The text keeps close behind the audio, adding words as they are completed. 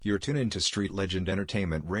You're tuned into Street Legend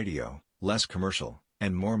Entertainment Radio, less commercial,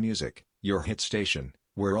 and more music, your hit station,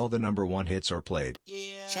 where all the #1 hits are played.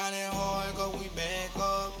 Yeah. Shining hard, go we back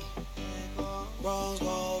up. Rose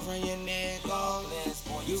gold from your neck up.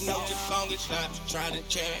 You know you gon' get slapped trying to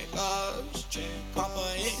check us. Papa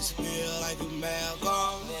hits feel like you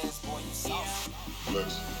Malcolm.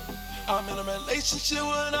 I'm in a relationship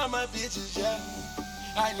with all my bitches, yeah.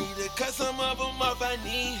 I need to cut some of them off, I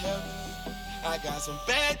need help. I got some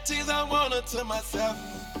bad things I want to myself.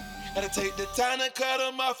 Gotta take the time to cut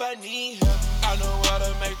them off, I need help. I know how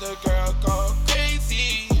to make the girl go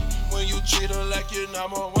crazy. When you treat her like your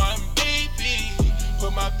 #1 baby.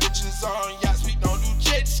 Put my bitches on yachts, we don't do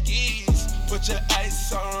jet skis. Put your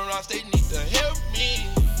ice on rocks, they need to help me.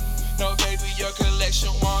 No baby, your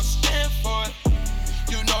collection won't stand for it.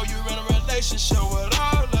 You know you're in a relationship with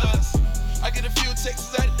all us. I get a few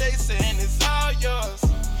texts out of day saying it's all yours.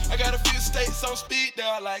 I got a few states on speed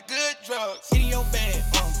dial like good drugs. Get in your bag,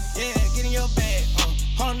 yeah, get in your bag,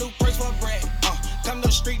 Whole new purse for bread, come to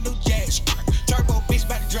the street, new jazz. Turbo bitch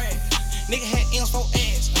by the drag. Nigga had M's for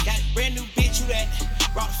ass. I got a brand new bitch, you that.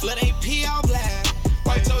 Rock the flood AP all black.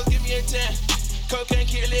 White toes give me a 10. Cocaine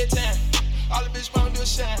kill it 10. All the bitch won't do a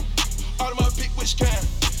shine. All of my pick which kind.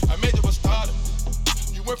 I made you a starter.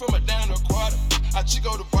 You went from a down to a quarter. I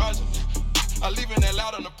Chico the project. I live in that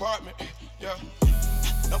loud an apartment. Yeah.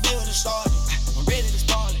 No bill to start it. I'm ready to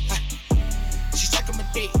start it. She sucking my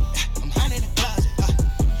dick. I'm hot in the closet.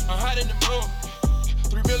 I'm hot in the room.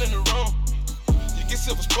 3 mil in the room. You get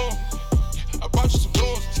silver spoon. I bought you some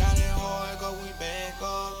blues. Shining hard, go we back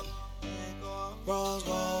up. Rose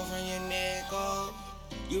gold from your neck up.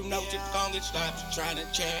 You know you gon' get slapped trying to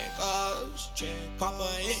check us. Papa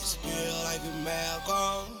hits feel like you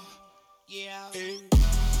Malcolm. Yeah.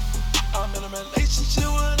 I'm in a relationship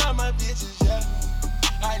with all my bitches, yeah.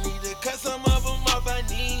 I need to cut some of them off, I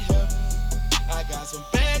need help. I got some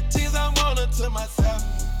bad things I want to myself.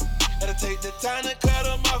 Gotta take the time to cut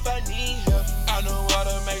them off, I need help. I know how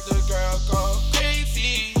to make the girl go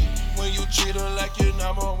crazy. When you treat her like your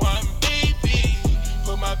 #1 baby.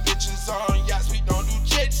 Put my bitches on yachts, we don't do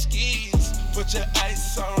jet skis. Put your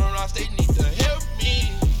ice on rocks, they need to help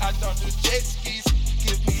me. I don't do jet skis,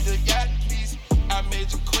 give me the yacht please. I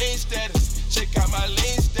made you queen status, check out my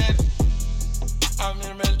lean status. I'm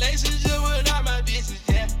in a relationship with all my bitches,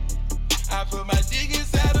 yeah. I put my dick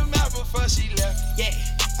inside her mouth before she left, yeah.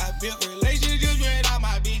 I built relationships with all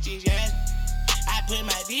my bitches, yeah. I put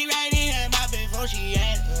my dick right in her mouth before she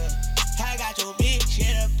asked. I got your bitch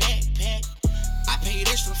in a backpack. I paid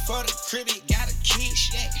extra for the crib, it got a kid,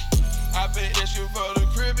 yeah. I paid extra for the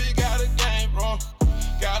crib, it got a game room.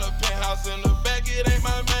 Got a penthouse in the back, it ain't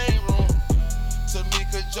my main room.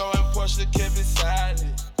 Tamika, Joe, and Portia kept it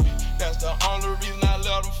silent. That's the only reason I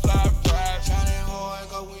let them fly private. Shining hard,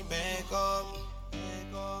 go we back up.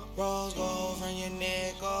 Rose gold from your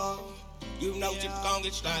neck up. You know you gon'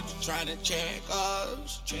 get slapped trying to check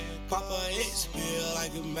us. Papa hits feel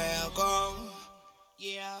like you Malcolm.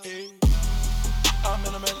 Yeah. I'm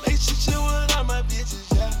in a relationship with all my bitches,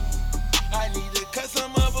 yeah. I need to cut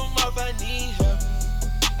some of them off, I need help.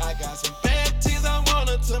 I got some bad things I want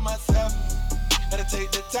to myself. Gotta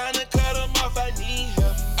take the time to cut them off, I need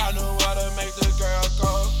help. I know how to make the girl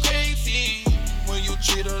go crazy. When you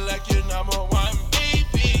treat her like your #1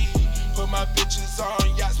 baby. Put my bitches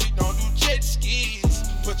on yachts, we don't do jet skis.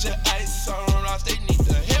 Put your ice on rocks, they need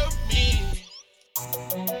to help me.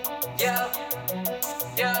 Yeah,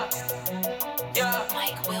 yeah, yeah.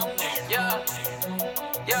 Mike Wilmer. Yeah,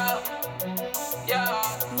 yeah, yeah.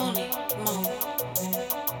 Mooney, Moon.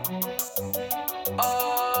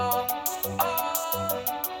 Oh, oh,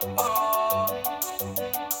 oh,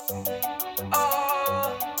 oh,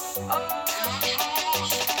 oh.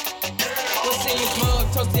 What's in your mug,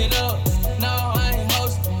 toast it up. No, I ain't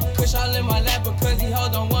hosting. Kush all in my lap because he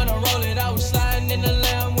hold don't wanna roll it. I was sliding in the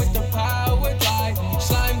lamb with the power glide.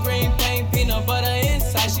 Slime green paint, peanut butter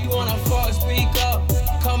inside. She wanna fall, speak up,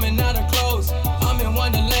 coming out of clothes. I'm in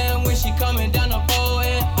Wonderland when she coming down the pole.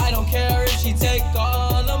 And I don't care if she take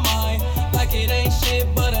all of mine. Like it ain't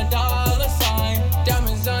shit but a dollar sign.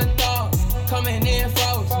 Diamonds unthought, coming in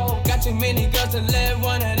froze. Got too many girls to let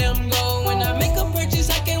one of them go. When I make a purchase,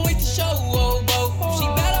 I can't wait to show. Oh, if she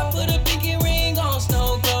bad, I put a pinky ring on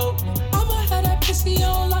snow globe. I'ma have that pussy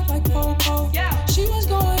on lock like Popo. Yeah. She was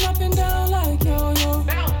going up and down like yo-yo.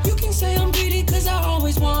 Bounce. You can say I'm greedy cause I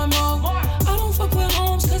always want more. I don't fuck with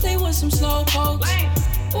homes cause they want some slow pokes. Lame.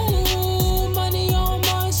 Ooh, money on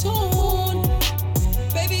my soul.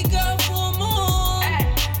 Baby girl, full moon. Hey.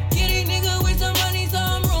 Get a nigga with some money,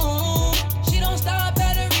 some room. She don't stop,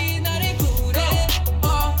 batteries not included.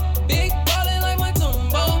 Big ballin' like my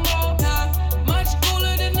Tumbo.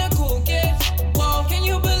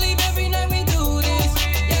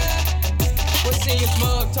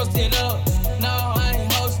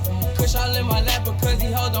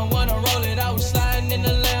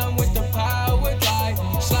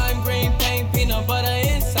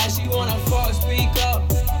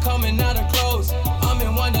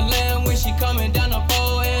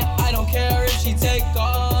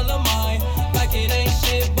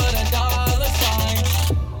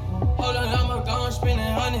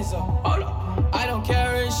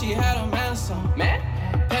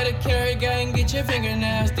 Carry gang, get your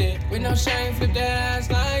fingernails did. With no shame, flip that ass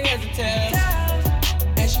like hesitate.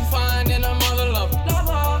 And she fine and I'm mother lover.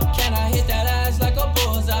 Can I hit that ass like a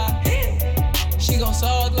bullseye? She gon'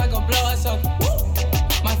 suck like a blood sucker.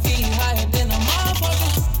 My feet higher than a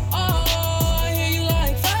motherfucker. Oh, I hear you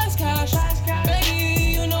like fast cash.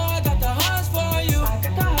 Baby, you know I got the hots for you.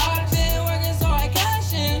 I've been working so I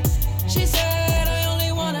cash in. She said I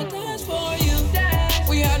only wanna dance for you.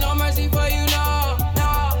 We had no mercy for you, no.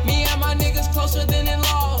 Me and my niggas closer than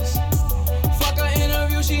in-laws. Fuck her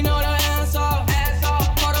interview, she know the answer.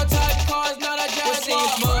 Prototype cars, not a jazz. We'll see you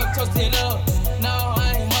smug, toasted up. No,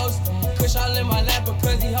 I ain't hosting. Kush all in my lap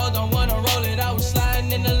because he hold don't wanna roll it. I was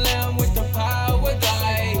sliding in the lamb with the power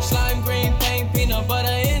glide. Slime green paint, peanut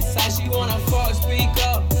butter inside. She wanna fuck, speak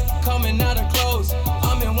up. Coming out of clothes.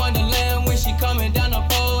 I'm in Wonderland when she coming down the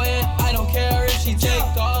pole. And I don't care if she take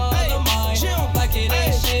all of mine. Like it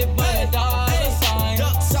ain't shit but a dollar sign.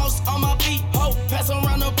 Duck sauce on my feet, ho. Pass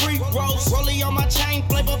around the pre-rolls. Rollie on my chain,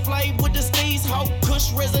 flavor flav with the steez, ho.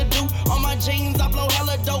 Kush residue on my jeans, I blow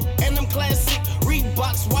hella dope. And them classic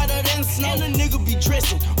Reeboks whiter than snow. And a nigga be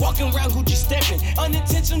dressing, walking around Gucci stepping.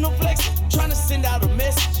 Unintentional flexing, trying to send out a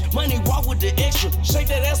message. Money walk with the extra, shake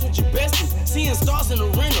that ass with your bestie. Seeing stars in the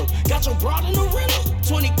rental, got your broad in the rental.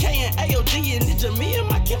 20K and AOD and Ninja, me and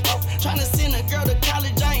my kinfolk. Trying to send a girl to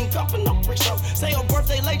college, I ain't come for no pre-show. Say her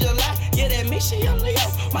birthday late July, yeah that means she a Leo.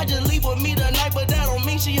 Might just leave with me tonight, but that don't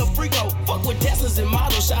mean she a freako. Fuck with dancers and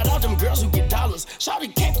models, shout out them girls who get dollars.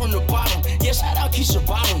 Shawty came from the bottom, yeah shout out Keisha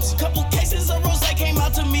Bottoms. Couple cases of rose came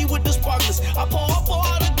out to me with the sparklers. I pour up for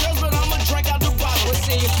all the girls, but I'ma drink out the bottle. We'll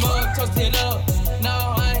see you smug, toasted up.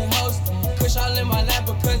 No, I ain't hosting. Kush all in my lap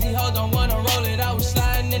because he hold don't wanna roll it. I was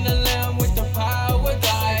sliding in the lamb with the power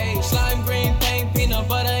glide. Slime green paint, peanut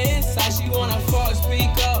butter inside. She wanna fuck,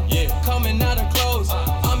 speak up. Coming out of clothes.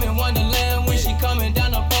 I'm in Wonderland when she coming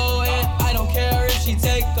down the pole. And I don't care if she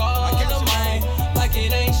take all of mine. Like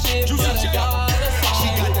it ain't shit but a dollar sign. She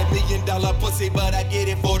got that $1 million pussy, but I get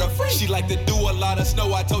it for the free. She like to do a lot of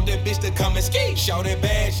snow. I told that bitch to come and ski. Shout it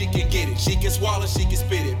bad, she can get it. She can swallow, she can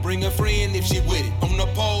spit it. Bring a friend if she with it. On the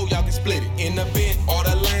pole, y'all can split it. In the bent or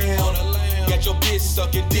the lamb. Got your bitch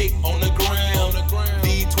sucking dick on the ground.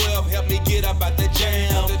 D12 help me get up out the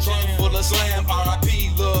jam. Trunk full of slam. R.I.P.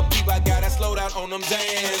 Lil' Peep, I gotta slow down on them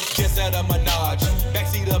Zans. Just out of Menage,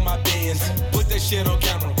 backseat of my Benz. Put that shit on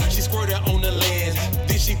camera. She squirted on the lens.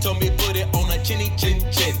 Then she told me put it on a chinny chin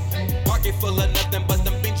chin. Pocket full of nothing but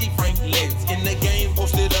them Benji Franklins. In the game,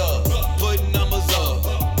 posted up, putting numbers up.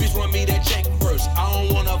 Bitch run me that check first, I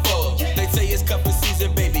don't wanna fuck. They say it's cuffing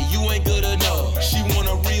season, baby, you ain't good enough. She want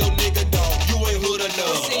a real nigga, dog, you ain't hood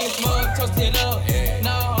enough. See you smug, toasted up.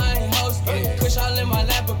 No, I ain't hosting. Kush all in my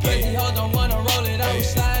lap because he hold don't wanna roll it. I was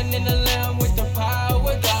sliding in the lamb with the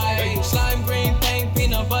power glide. Slime green paint,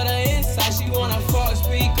 peanut butter inside. She wanna fuck,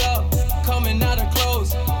 speak up. Coming out of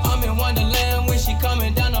clothes. I'm in Wonderland when she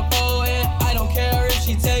coming down the pole. And I don't care if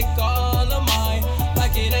she take all of mine.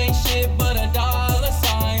 Like it ain't shit but a dollar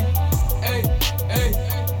sign. Hey, hey,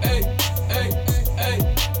 hey, hey, hey, hey,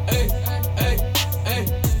 hey, hey, hey, hey,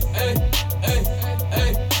 hey, hey,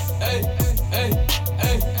 hey, hey,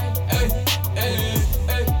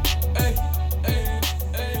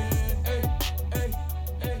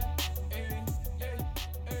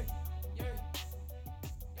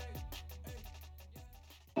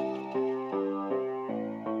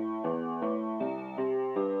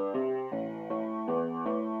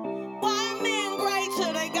 Why men great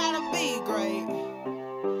till they gotta be great?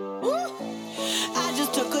 Woo. I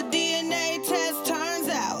just took a DNA test, turns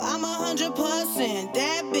out I'm 100%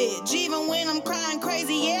 that bitch. Even when I'm crying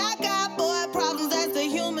crazy, yeah, I got boy problems, that's the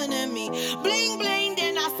human in me. Bling bling,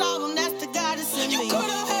 then I solve them, that's the goddess in me. You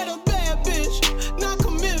could've had a bad bitch, not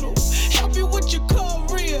committal. Help you with your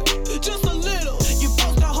career, just a little. You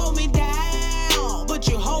supposed to hold me down, but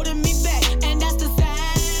you're holding me back, and that's the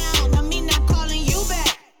sound of me not calling you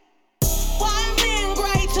back. Why men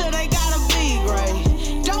great till they gotta be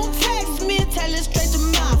great? Don't text me, tell it straight to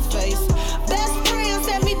my face. Best friend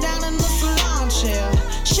set me down in the salon chair.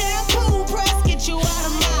 Shampoo press, get you out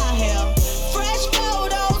of my hair. Fresh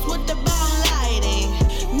photos with the bomb lighting.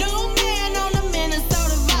 New man on the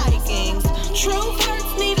Minnesota Vikings. True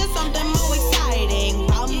hurts needed something more exciting.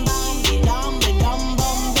 Bum bum dum dum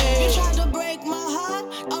bum bum. You tried to break my heart,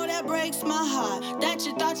 oh that breaks my heart. That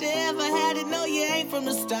you thought you ever had it, no you ain't from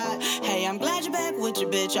the start. Hey, I'm glad you're back with your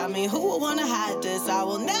bitch. I mean, who would wanna hide this? I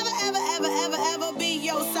will never, ever, ever, ever, ever be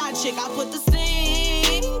your side chick. I put the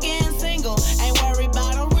singing single, ain't worried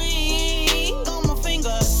about a ring on my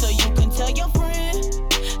finger, so you can tell your friend,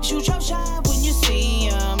 shoot your shot when you see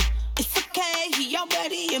him. It's okay, he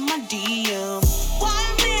already in my DM.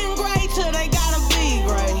 Why men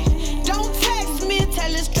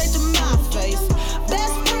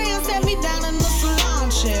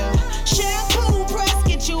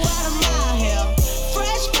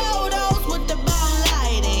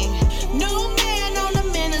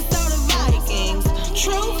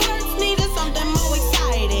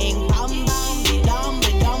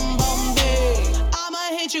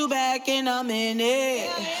you back and I'm in it.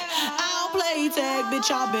 I don't play tag, bitch,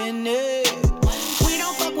 I've been it. We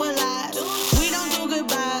don't fuck with lies, we don't do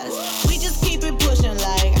goodbyes. We just keep it pushing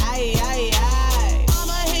like aye, aye, aye.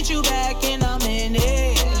 I'ma hit you back and I'm in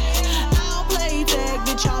it. I don't play tag,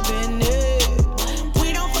 bitch, I've been it.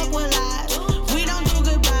 We don't fuck with lies, we don't do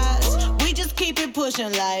goodbyes. We just keep it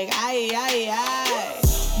pushing like aye, aye, aye.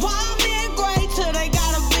 Why men great till they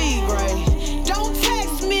gotta be great? Don't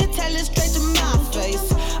text me, tell it straight to my face.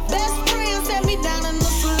 Best friend set me down in the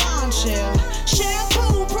salon chair.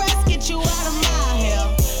 Shampoo press, get you out of my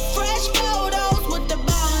hair. Fresh photos with the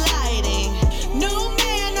bomb lighting. New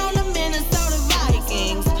man on the Minnesota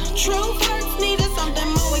Vikings. True hurts needed something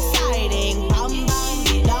more exciting. Bum bum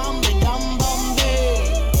be dum be dum bum be.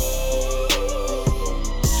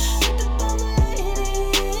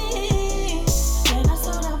 Then I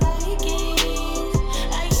saw the Vikings.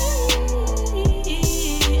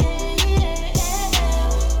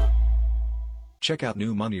 Check out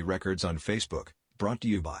New Money Records on Facebook, brought to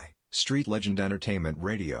you by Street Legend Entertainment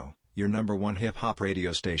Radio, your #1 hip-hop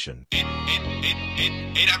radio station. I'd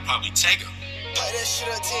probably take him. Play that shit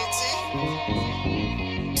on TNT.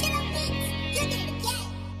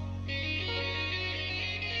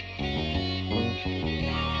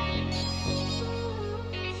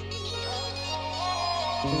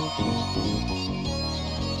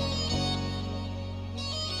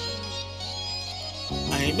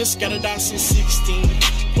 I ain't been scattered out since 16.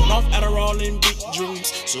 Going off Adderall in big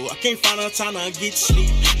dreams, so I can't find a time to get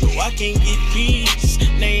sleep. No, I can't get peace.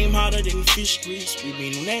 Name hotter than fish grease. We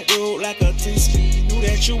been on that road like a 10-speed. Knew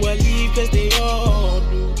that you would leave, cause they all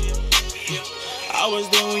do. I was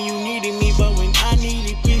there when you needed me, but when I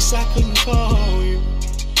needed peace, I couldn't call you.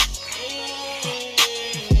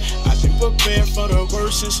 Prepared for the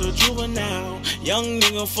worst since a juvenile. Young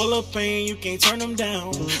nigga full of pain, you can't turn them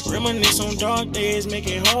down. Reminisce on dark days, make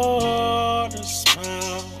it hard to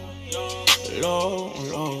smile. Lord,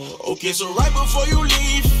 Lord. Okay, so right before you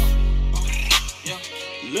leave,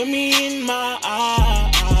 look me in my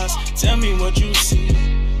eyes, tell me what you see.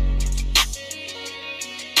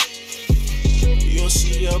 You'll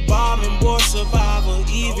see a bombing boy survivor.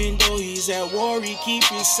 Even though he's at war, he keep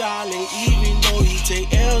it solid. Even though he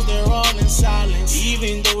take L's, they're all in silence.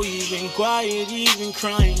 Even though he's been quiet, even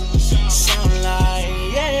crying. Sound like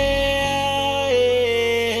yeah,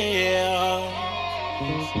 yeah.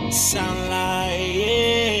 Sound like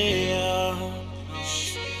yeah.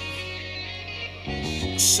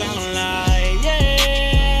 Sound like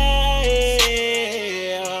yeah.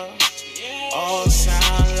 All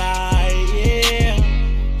sound like yeah.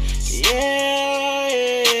 Yeah,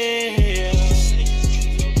 yeah.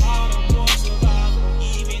 The bottom won't survive,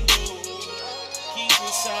 even though keep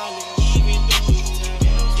it silent, even though he tell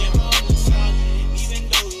them all the silent, even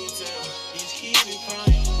though he tell he's keep it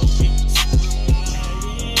crying.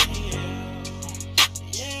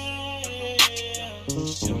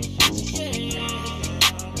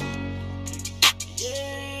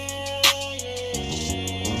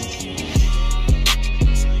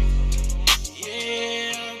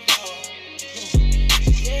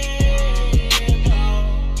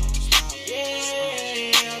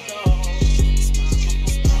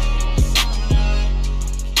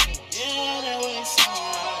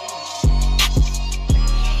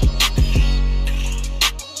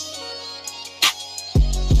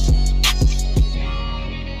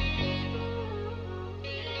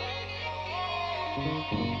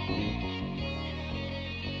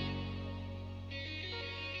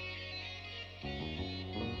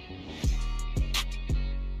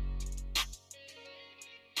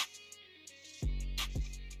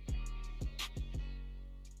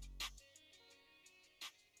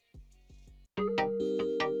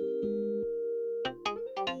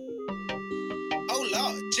 Oh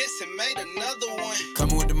Lord, Jetson made another one.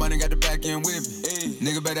 Coming with the money, got the back end with me.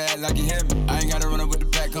 Nigga better act like you hear me. I ain't gotta run up with the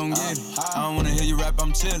pack, come get it. I don't wanna hear you rap,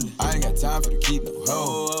 I'm chillin'. I ain't got time for to keep no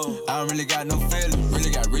hoe. I don't really got no feeling. Really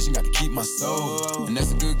got rich and got to keep my soul. And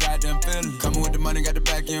that's a good goddamn feeling. Coming with the money, got the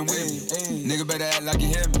back end with me. Nigga better act like you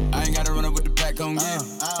hear me. I ain't gotta run up with the pack, come get it.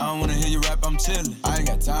 I don't wanna hear you rap, I'm chillin'. I ain't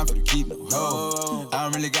got time for to keep no hoe. I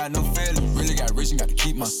don't really got no feeling. Really got rich and got to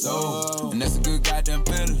keep my soul. And that's a good goddamn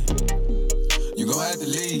feeling. You gon' have to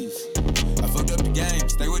leave. I fucked up the game,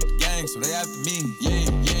 stay with the gang, so they after me. Yeah,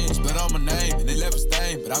 yeah. Split on my name and they left a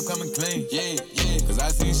stain, but I'm coming clean. Yeah, yeah. Cause I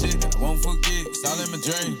seen shit that I won't forget. It's all in my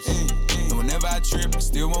dreams. And whenever I trip, I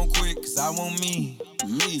still won't quit, cause I want me.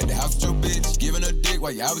 At the house with your bitch, giving her dick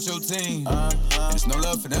while you out with your team. And it's no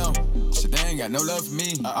love for them. Shit, they ain't got no love for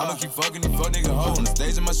me. I'ma keep fucking these fuck nigga hoes on the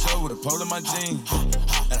stage of my show with a pole in my jeans.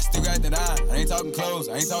 And Still got that eye. I ain't talking clothes,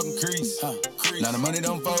 I ain't talking crease. Now the money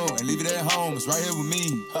don't fold, and leave it at home. It's right here with me.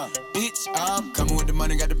 Bitch, I'm coming with the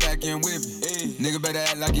money, got the back end with me. Nigga better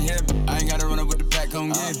act like you hear me. I ain't gotta run up with the pack, come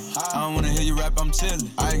get it. I don't wanna hear you rap, I'm chillin'.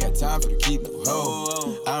 I ain't got time for to keep no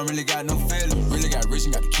hoe. I don't really got no feeling. Really got rich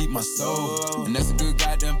and got to keep my soul. And that's a good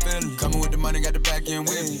goddamn feeling. Coming with the money, got the back end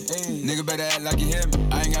with me. Nigga better act like you hear me.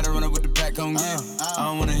 I ain't gotta run up with the pack, come get it. I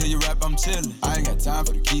don't wanna hear you rap, I'm chillin'. I ain't got time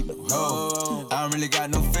for to keep no hoe. I don't really got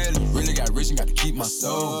no feeling. Really got rich and got to keep my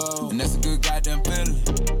soul. And that's a good goddamn feeling.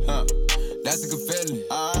 That's a good feeling.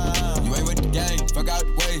 You ain't with the gang, fuck out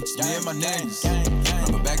the way. Just me and my niggas.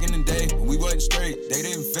 Remember back in the day when we wasn't straight, they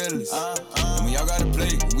didn't feel us. And we all got a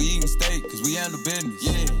plate, we eating steak, cause we handle business.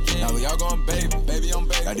 Now we all going baby on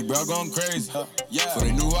baby. Got the bro going crazy. So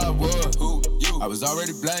they knew who I was. I was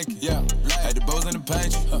already blanking. Had the bows in the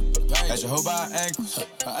pantry. Had your hoe by her ankles.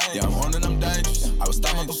 Yeah, I'm on and I'm dangerous. I would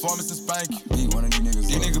stop my performance and spank you. Be one of these niggas.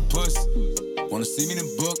 These niggas pussy. Wanna see me in the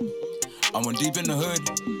book? I went deep in the hood.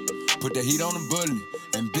 Put the heat on the bullet.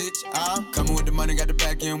 And bitch, I'm coming with the money, got the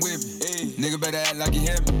back end with me. Nigga better act like you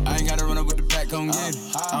hear me. I ain't gotta run up with the pack, come get it.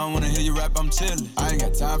 I don't wanna hear you rap, I'm chillin'. I ain't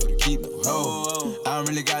got time for to keep no hoe. I don't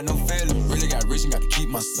really got no feeling. Really got rich and got to keep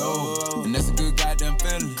my soul. And that's a good goddamn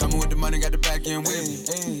feeling. Coming with the money, got the back end with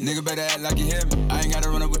me. Nigga better act like you hear me. I ain't gotta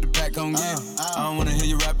run up with the pack, come get it. I don't wanna hear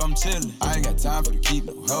you rap, I'm chillin'. I ain't got time for to keep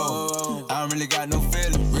no hoe. I don't really got no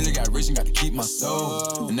feeling. Really got rich and got to keep my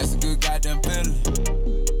soul. And that's a good goddamn feeling.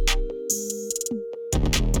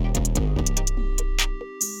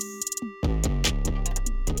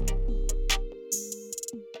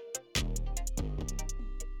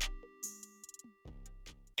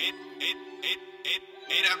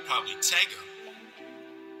 I'd probably take her.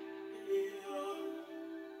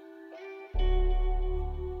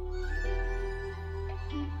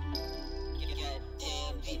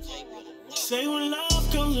 Say when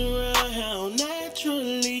love comes around, how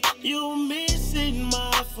naturally you'll miss it,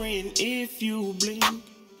 my friend, if you blink.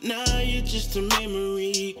 Now you're just a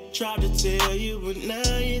memory. Tried to tell you, but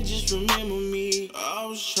now you just remember me. I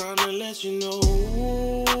was trying to let you know.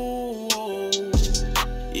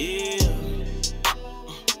 Yeah.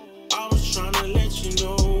 I was trying to let you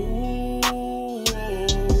know.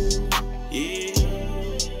 Yeah.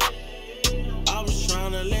 I was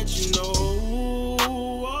trying to let you know.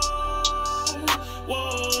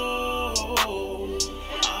 Whoa.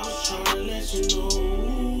 I was trying to let you know.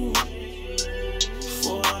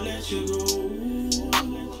 Before I let you go.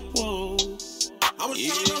 Whoa. I was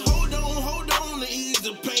trying to hold on to ease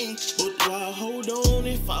the pain. But why hold on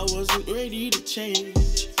if I wasn't ready to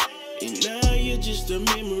change? And now you're just a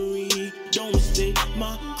memory. Don't mistake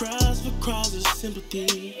my cries for cries of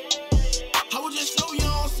sympathy. I was just so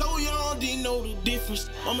young, didn't know the difference.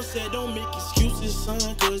 Mama said don't make excuses,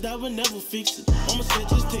 son, cause that would never fix it. Mama said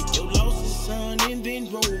just take your losses, son, and then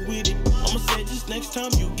roll with it. Mama said just next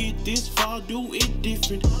time you get this far, do it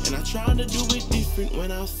different. And I tried to do it different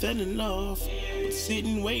when I fell in love. But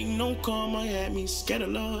sitting waiting on karma had me scared of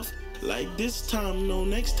love. Like this time, no,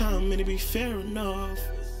 next time it'll be fair enough.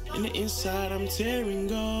 In the inside, I'm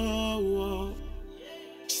tearing up.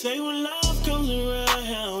 Say when love comes around,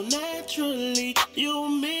 how naturally you'll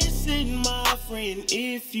miss it, my friend,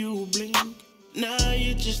 if you blink. Now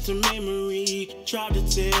you're just a memory. Tried to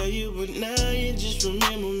tell you, but now you just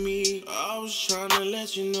remember me. I was trying to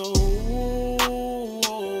let you know.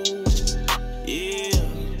 Yeah.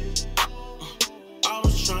 I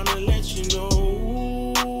was trying to let you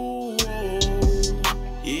know.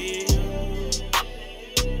 Yeah.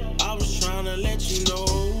 I was trying to let you know.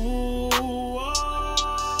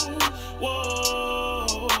 Whoa.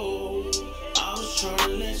 I was trying to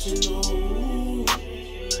let you know.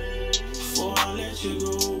 Before I let you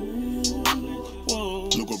go. Whoa.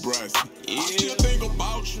 Look at Bryson. Yeah. I still think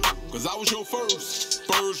about you, cause I was your first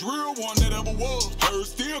real one that ever was. Her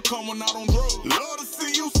still coming out on drugs. Love to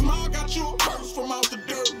see you smile, got you a purse from out the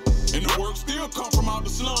dirt. And the work still come from out the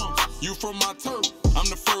slums. You from my turf. I'm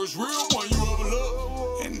the first real one you ever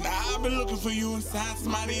loved. And I've been looking for you inside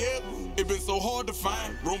somebody else. It been so hard to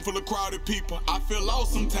find. Room full of crowded people. I feel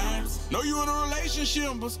lost sometimes. Know you in a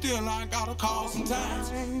relationship, but still I gotta call sometimes.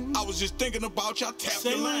 I was just thinking about y'all tap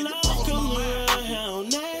the line. Say love comes around, how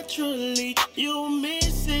naturally you'll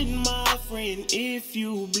miss it, my friend, if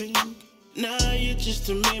you blink. Now you're just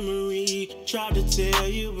a memory. Tried to tell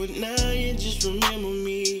you, but now you just remember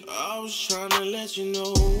me. I was trying to let you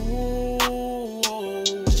know.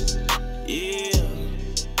 Yeah.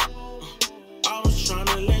 I was trying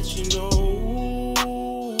to let you know.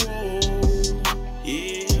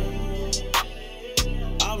 Yeah.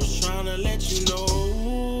 I was trying to let you know.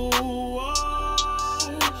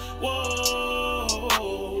 Whoa.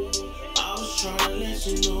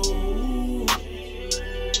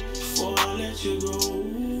 let you go.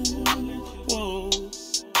 Whoa,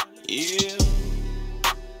 yeah.